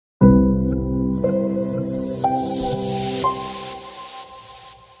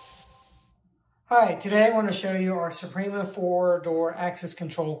Hi, today I want to show you our Suprema 4-door access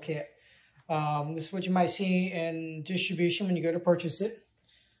control kit. This is what you might see in distribution when you go to purchase it.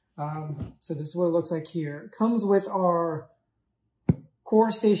 So this is what it looks like here. It comes with our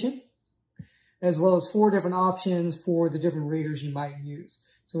CoreStation, as well as 4 different options for the different readers you might use.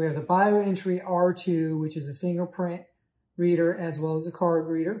 So we have the BioEntry R2, which is a fingerprint reader as well as a card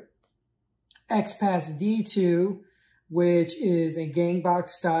reader. XPass D2, which is a gang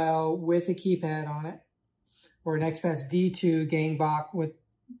box style with a keypad on it, or an XPass D2 gang box with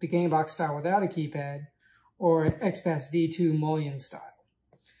the gang box style without a keypad, or an XPass D2 mullion style.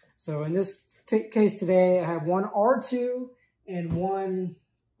 So in this case today, I have one R2 and one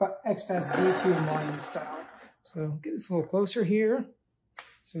XPass D2 mullion style. So get this a little closer here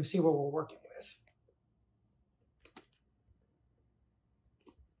so we see what we're working with.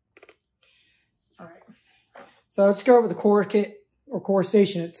 All right. So let's go over the core kit or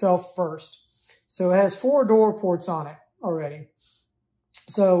CoreStation itself first. So it has 4 door ports on it already.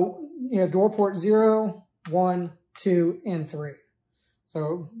 So you have door port 0, 1, 2, and 3.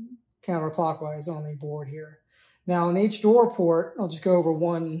 So counterclockwise on the board here. Now on each door port, I'll just go over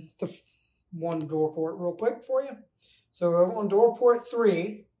one door port real quick for you. So on door port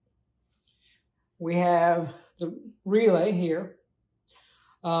 3, we have the relay here.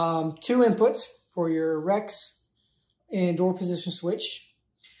 2 inputs for your Rex and door position switch,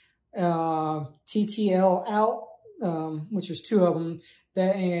 TTL out, which is 2 of them,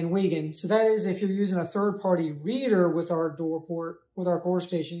 and Wiegand. So that is if you're using a third-party reader with our door port, with our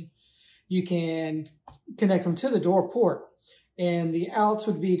CoreStation, you can connect them to the door port. And the outs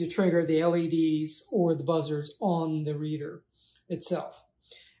would be to trigger the LEDs or the buzzers on the reader itself.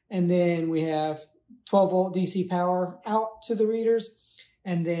 And then we have 12-volt DC power out to the readers,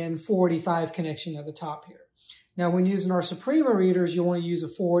 and then 485 connection at the top here. Now, when using our Suprema readers, you want to use a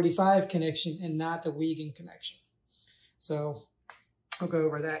 485 connection and not the Wiegand connection. So I'll go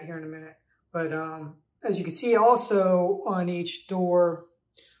over that here in a minute. But as you can see, also on each door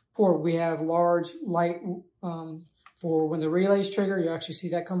port, we have large light for when the relays trigger. You actually see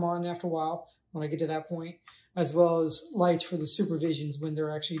that come on after a while when I get to that point, as well as lights for the supervisions when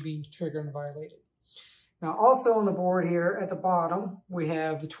they're actually being triggered and violated. Now, also on the board here at the bottom, we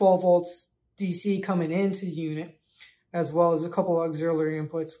have the 12 volts DC coming into the unit, as well as a couple of auxiliary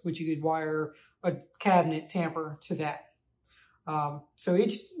inputs, which you could wire a cabinet tamper to that. So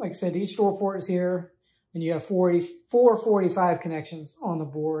each, like I said, each door port is here, and you have 445 connections on the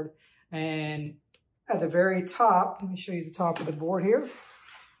board. And at the very top, let me show you the top of the board here,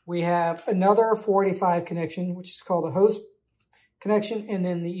 we have another 45 connection, which is called the host connection, and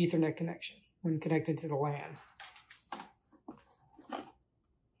then the Ethernet connection when connected to the LAN.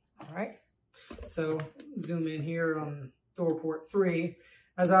 All right. So zoom in here on door port 3.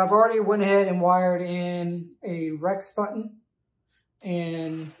 As I've already went ahead and wired in a Rex button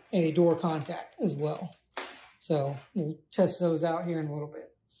and a door contact as well. So we'll test those out here in a little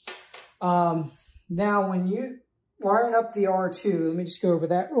bit. Now when you wiring up the R2, let me just go over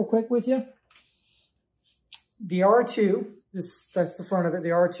that real quick with you. The R2, that's the front of it. The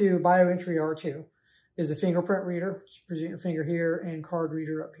R2, BioEntry R2, is a fingerprint reader. Just present your finger here and card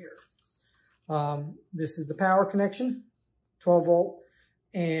reader up here. This is the power connection, 12 volt.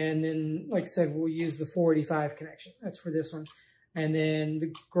 And then, like I said, we'll use the 485 connection. That's for this one. And then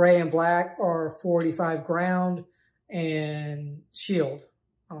the gray and black are 485 ground and shield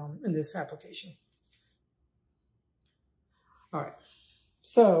in this application. All right.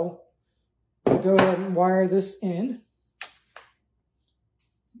 So we'll go ahead and wire this in.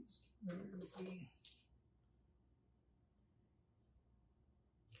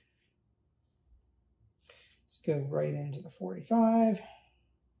 Go right into the 45.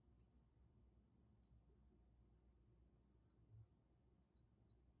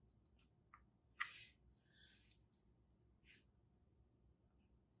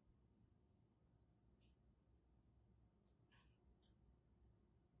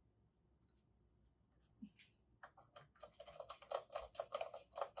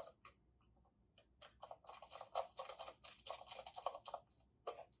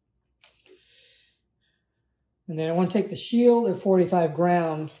 And then I want to take the shield at 45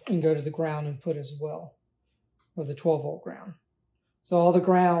 ground and go to the ground input as well, or the 12 volt ground. So all the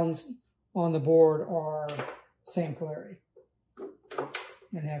grounds on the board are same polarity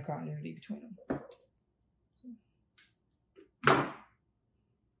and have continuity between them.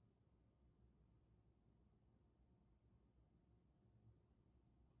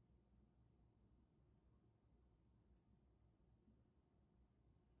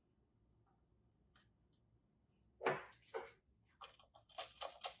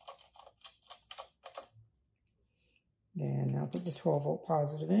 Now put the 12-volt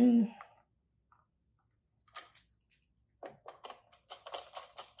positive in.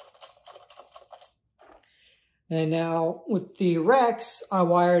 And now with the Rex, I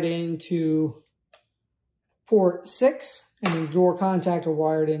wired into port 6, and the door contact are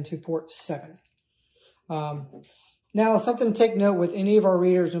wired into port 7. Now, something to take note with any of our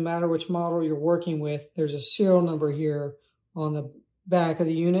readers, no matter which model you're working with, there's a serial number here on the back of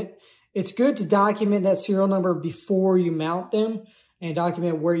the unit. It's good to document that serial number before you mount them and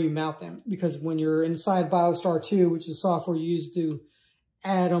document where you mount them, because when you're inside BioStar 2, which is software used to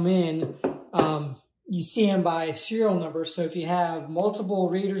add them in, you see them by serial number. So if you have multiple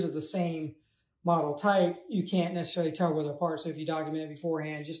readers of the same model type, you can't necessarily tell where they're apart. So if you document it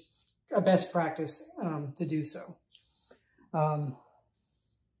beforehand, just a best practice to do so. I'll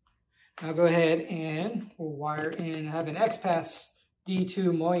go ahead and we'll wire in. I have an XPass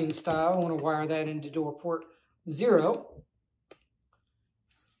D2 mullion style. I want to wire that into door port 0.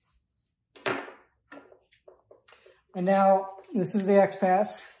 And now this is the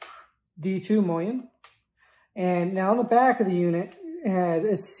XPass D2 mullion. And now on the back of the unit,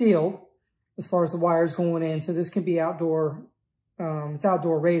 it's sealed as far as the wires going in. So this can be outdoor, it's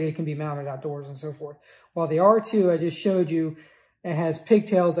outdoor rated. It can be mounted outdoors and so forth. While the R2 I just showed you, it has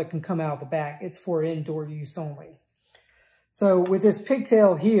pigtails that can come out the back. It's for indoor use only. So with this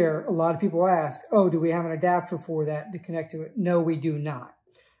pigtail here, a lot of people ask, oh, do we have an adapter for that to connect to it? No, we do not.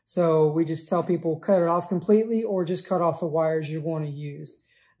 So we just tell people cut it off completely or just cut off the wires you're going to use.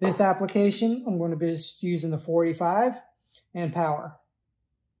 This application, I'm going to be just using the 485 and power.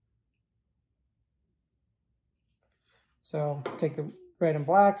 So take the red and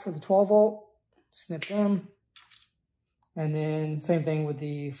black for the 12 volt, snip them, and then same thing with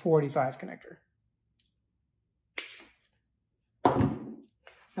the 485 connector.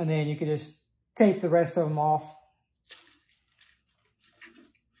 And then you can just tape the rest of them off.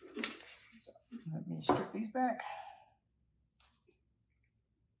 So let me strip these back.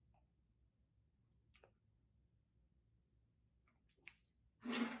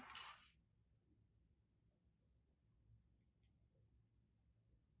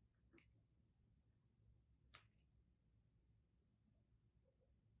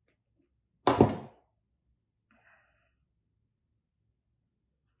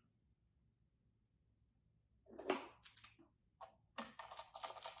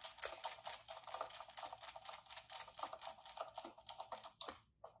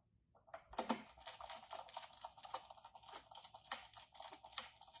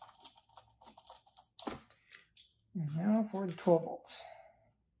 And now for the 12 volts.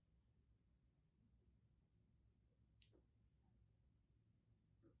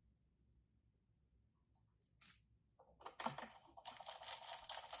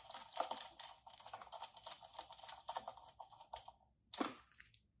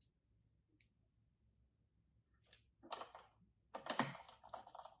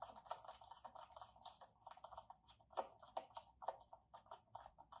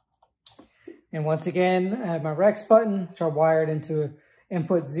 And once again, I have my Rex button, which are wired into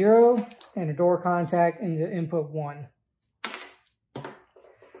input 0 and a door contact into input 1. All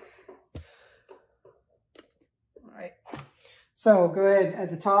right. So go ahead at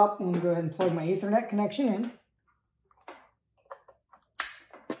the top, I'm going to go ahead and plug my Ethernet connection in.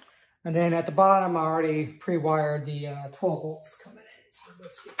 And then at the bottom, I already pre-wired the 12 volts coming in. So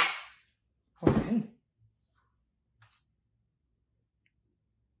let's get that plugged in.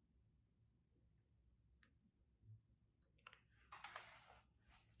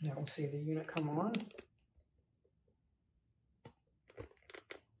 Now we'll see the unit come on.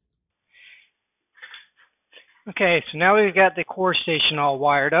 Okay, so now we've got the CoreStation all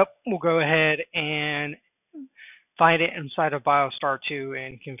wired up. We'll go ahead and find it inside of BioStar 2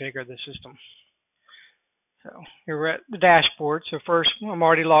 and configure the system. So here we're at the dashboard. So first, I'm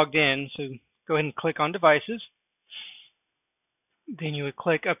already logged in, so go ahead and click on Devices. Then you would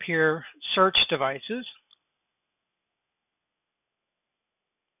click up here, Search Devices.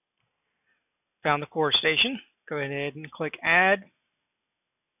 Found the CoreStation. Go ahead and click Add.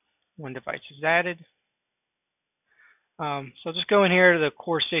 One device is added. So just go in here to the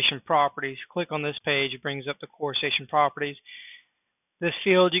CoreStation properties. Click on this page. It brings up the CoreStation properties. This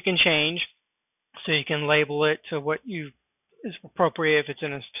field you can change, so you can label it to what is appropriate. If it's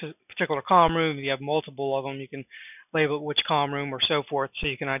in a particular comm room, if you have multiple of them, you can label it which comm room or so forth, so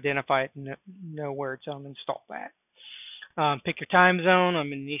you can identify it and know where it's installed at. Pick your time zone.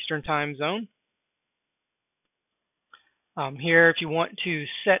 I'm in the Eastern time zone. Here, if you want to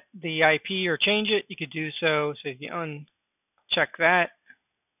set the IP or change it, you could do so. So if you uncheck that,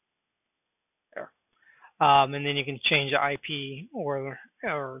 there. And then you can change the IP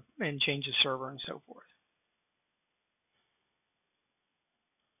and change the server and so forth.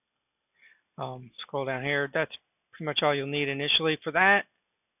 Scroll down here. That's pretty much all you'll need initially for that.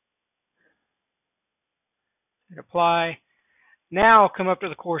 Hit apply. Now come up to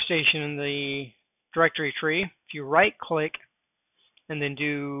the CoreStation in the directory tree. If you right click and then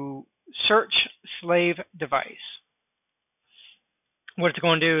do search slave device, what it's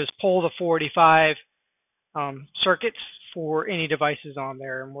going to do is pull the 485 circuits for any devices on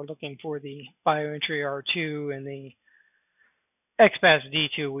there. And we're looking for the bioentry R2 and the XPath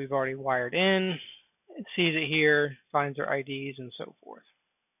D2 we've already wired in. It sees it here, finds their IDs and so forth.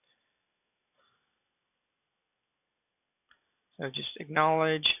 So just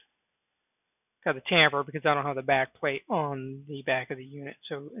acknowledge. Got the tamper because I don't have the back plate on the back of the unit,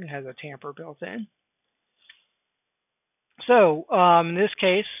 so it has a tamper built in. So in this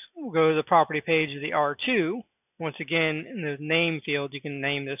case, we'll go to the property page of the R2. Once again, in the name field, you can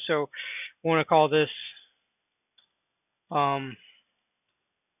name this. So we want to call this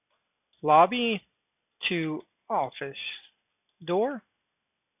lobby to office door,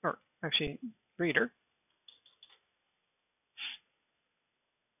 or actually reader.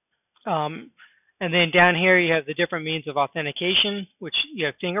 And then down here you have the different means of authentication, which you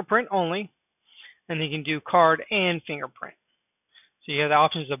have fingerprint only, and then you can do card and fingerprint. So you have the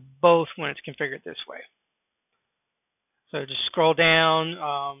options of both when it's configured this way. So just scroll down,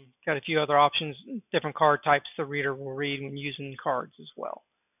 got a few other options, different card types the reader will read when using cards as well.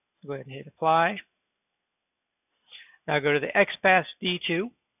 So go ahead and hit apply. Now go to the XPath D2.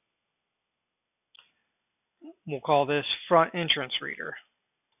 We'll call this front entrance reader.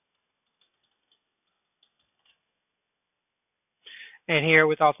 And here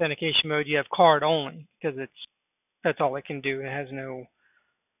with authentication mode, you have card only because that's all it can do. It has no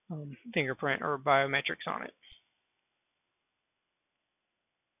fingerprint or biometrics on it.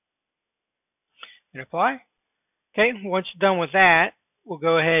 And apply. Okay, once you're done with that, we'll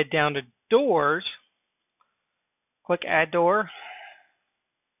go ahead down to doors. Click add door.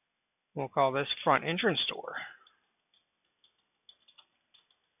 We'll call this front entrance door.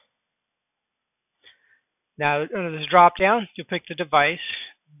 Now, under this drop down, you'll pick the device.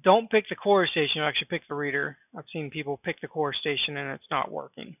 Don't pick the CoreStation, you'll actually pick the reader. I've seen people pick the CoreStation and it's not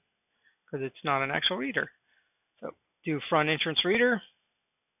working because it's not an actual reader. So do front entrance reader.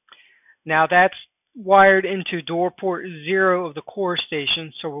 Now that's wired into door port 0 of the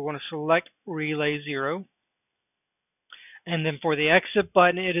CoreStation, so we're going to select relay 0. And then for the exit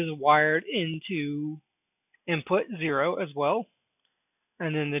button, it is wired into input 0 as well.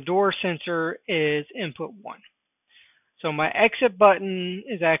 And then the door sensor is input 1. So my exit button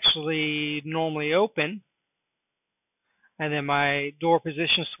is actually normally open. And then my door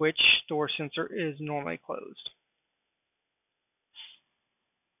position switch, door sensor, is normally closed.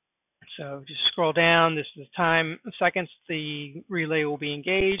 So just scroll down. This is the time, seconds the relay will be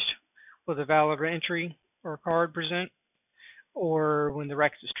engaged with a valid entry or card present, or when the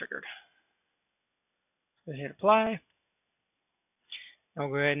REX is triggered. So hit apply. I'll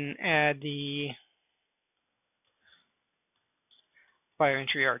go ahead and add the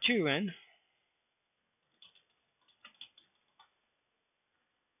bioentry R2 in.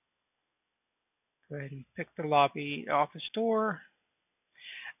 Go ahead and pick the lobby office door.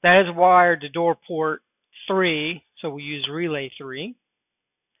 That is wired to door port 3, so we use relay 3.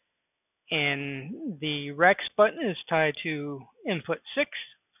 And the REX button is tied to input 6,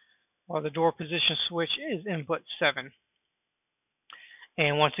 while the door position switch is input 7.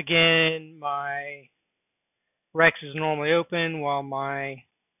 And once again, my REX is normally open while my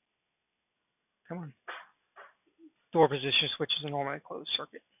door position switch is a normally closed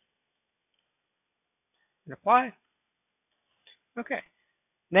circuit. And apply. Okay.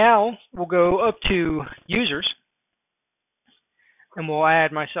 Now we'll go up to users, and we'll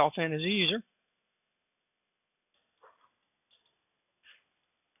add myself in as a user.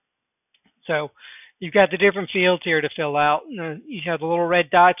 So you've got the different fields here to fill out. You have the little red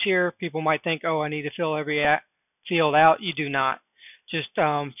dots here. People might think, oh, I need to fill every field out. You do not. Just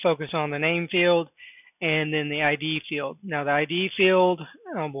focus on the name field and then the ID field. Now the ID field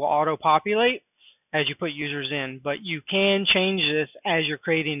will auto-populate as you put users in, but you can change this as you're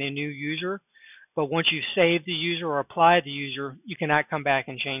creating a new user. But once you save the user or apply the user, you cannot come back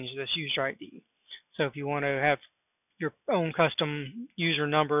and change this user ID. So if you want to have your own custom user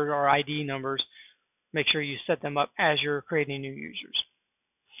numbers or ID numbers, make sure you set them up as you're creating new users.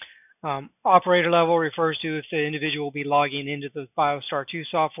 Operator level refers to if the individual will be logging into the BioStar 2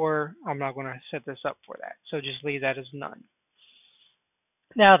 software. I'm not going to set this up for that, so just leave that as none.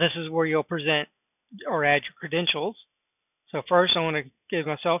 Now this is where you'll present or add your credentials. So first, I want to give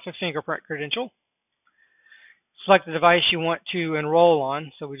myself a fingerprint credential. Select the device you want to enroll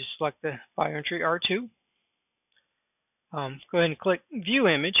on. So we just select the biometry R2. Go ahead and click View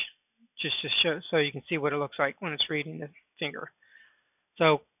Image, just to show so you can see what it looks like when it's reading the finger.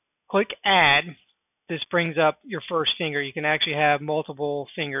 So click Add. This brings up your first finger. You can actually have multiple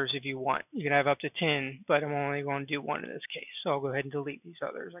fingers if you want. You can have up to 10, but I'm only going to do one in this case. So I'll go ahead and delete these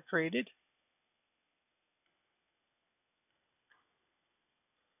others I created.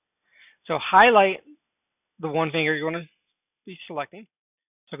 So highlight the one finger you're going to be selecting.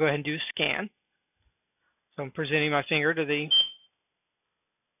 So go ahead and do Scan. So I'm presenting my finger to the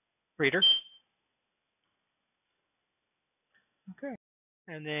reader. Okay.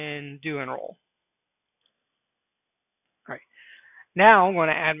 And then do Enroll. All right. Now I'm going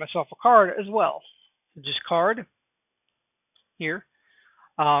to add myself a card as well. So just card here.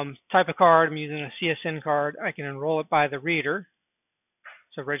 Type of card, I'm using a CSN card. I can enroll it by the reader.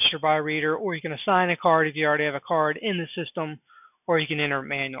 So register by reader, or you can assign a card if you already have a card in the system, or you can enter it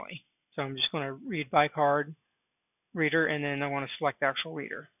manually. So I'm just going to read by card reader, and then I want to select the actual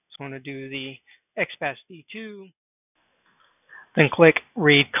reader. So I'm going to do the XPass D2, then click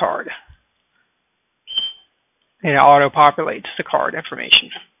Read Card. And it auto-populates the card information.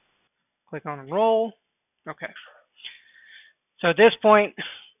 Click on Enroll. Okay. So at this point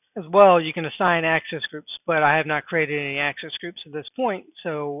as well, you can assign access groups, but I have not created any access groups at this point,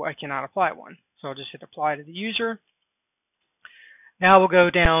 so I cannot apply one. So I'll just hit Apply to the user. Now we'll go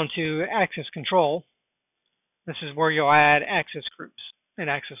down to Access Control. This is where you'll add access groups and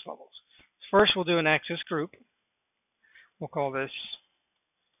access levels. First, we'll do an access group. We'll call this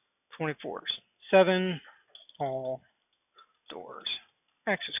 24/7 All Doors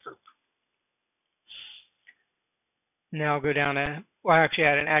Access Group. Now I'll go down to, well, I actually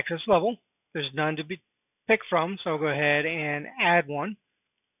add an access level. There's none to be picked from, so I'll go ahead and add one.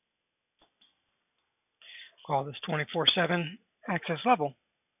 Call this 24/7 access level.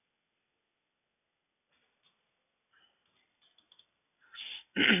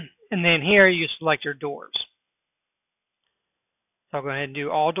 And then here you select your doors. So I'll go ahead and do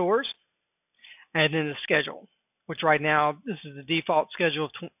all doors, and then the schedule, which right now, this is the default schedule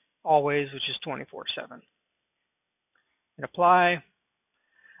of always, which is 24/7. And apply.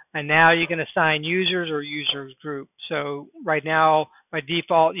 And now you can assign users or users group. So right now, by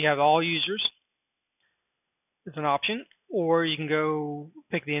default, you have all users as an option, or you can go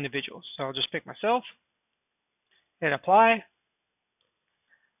pick the individuals. So I'll just pick myself, hit apply,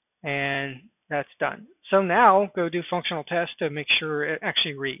 and that's done. So now go do functional test to make sure it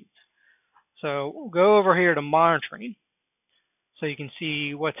actually reads. So we'll go over here to monitoring so you can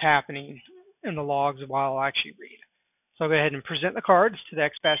see what's happening in the logs while I actually read. So I'll go ahead and present the cards to the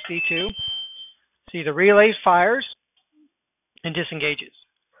XPass D2. See the relay fires and disengages.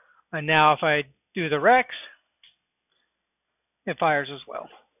 And now if I do the Rex, it fires as well.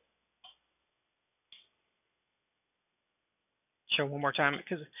 Show one more time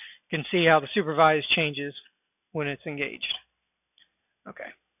because you can see how the supervised changes when it's engaged. Okay.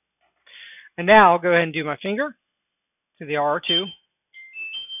 And now I'll go ahead and do my finger to the R2.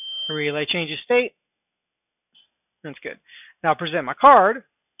 The relay changes state. That's good. Now I'll present my card.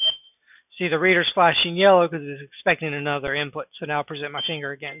 See the reader's flashing yellow because it's expecting another input. So now I'll present my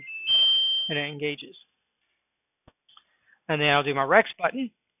finger again and it engages. And then I'll do my Rex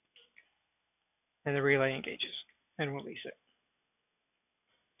button and the relay engages and release it.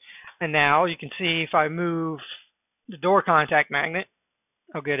 And now you can see if I move the door contact magnet,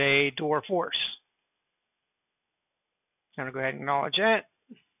 I'll get a door force. I'm going to go ahead and acknowledge that.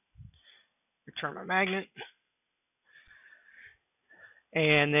 Return my magnet.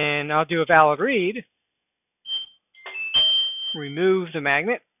 And then I'll do a valid read. Remove the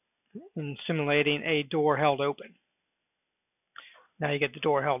magnet and simulating a door held open. Now you get the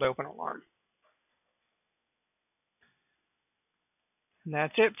door held open alarm. And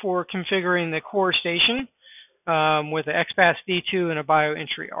that's it for configuring the CoreStation with the XPass D2 and a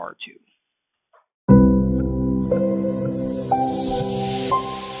bioentry R2.